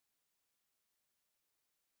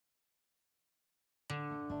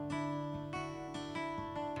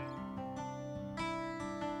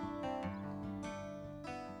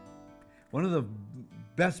One of the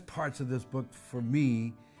best parts of this book for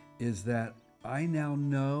me is that I now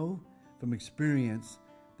know from experience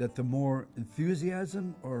that the more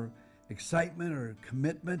enthusiasm or excitement or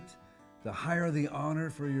commitment, the higher the honor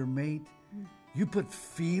for your mate. You put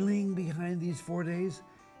feeling behind these 4 days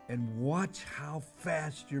and watch how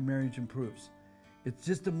fast your marriage improves. It's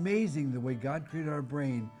just amazing the way God created our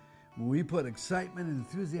brain. When we put excitement and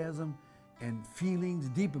enthusiasm and feelings,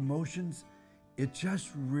 deep emotions, it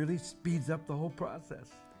just really speeds up the whole process.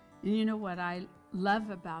 And you know what I love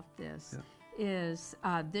about this is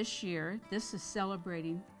this year, this is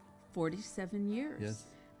celebrating 47 years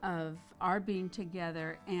of our being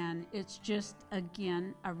together. And it's just,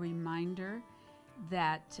 again, a reminder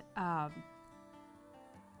that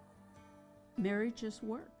marriage is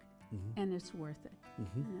work, and it's worth it.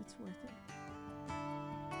 And it's worth it.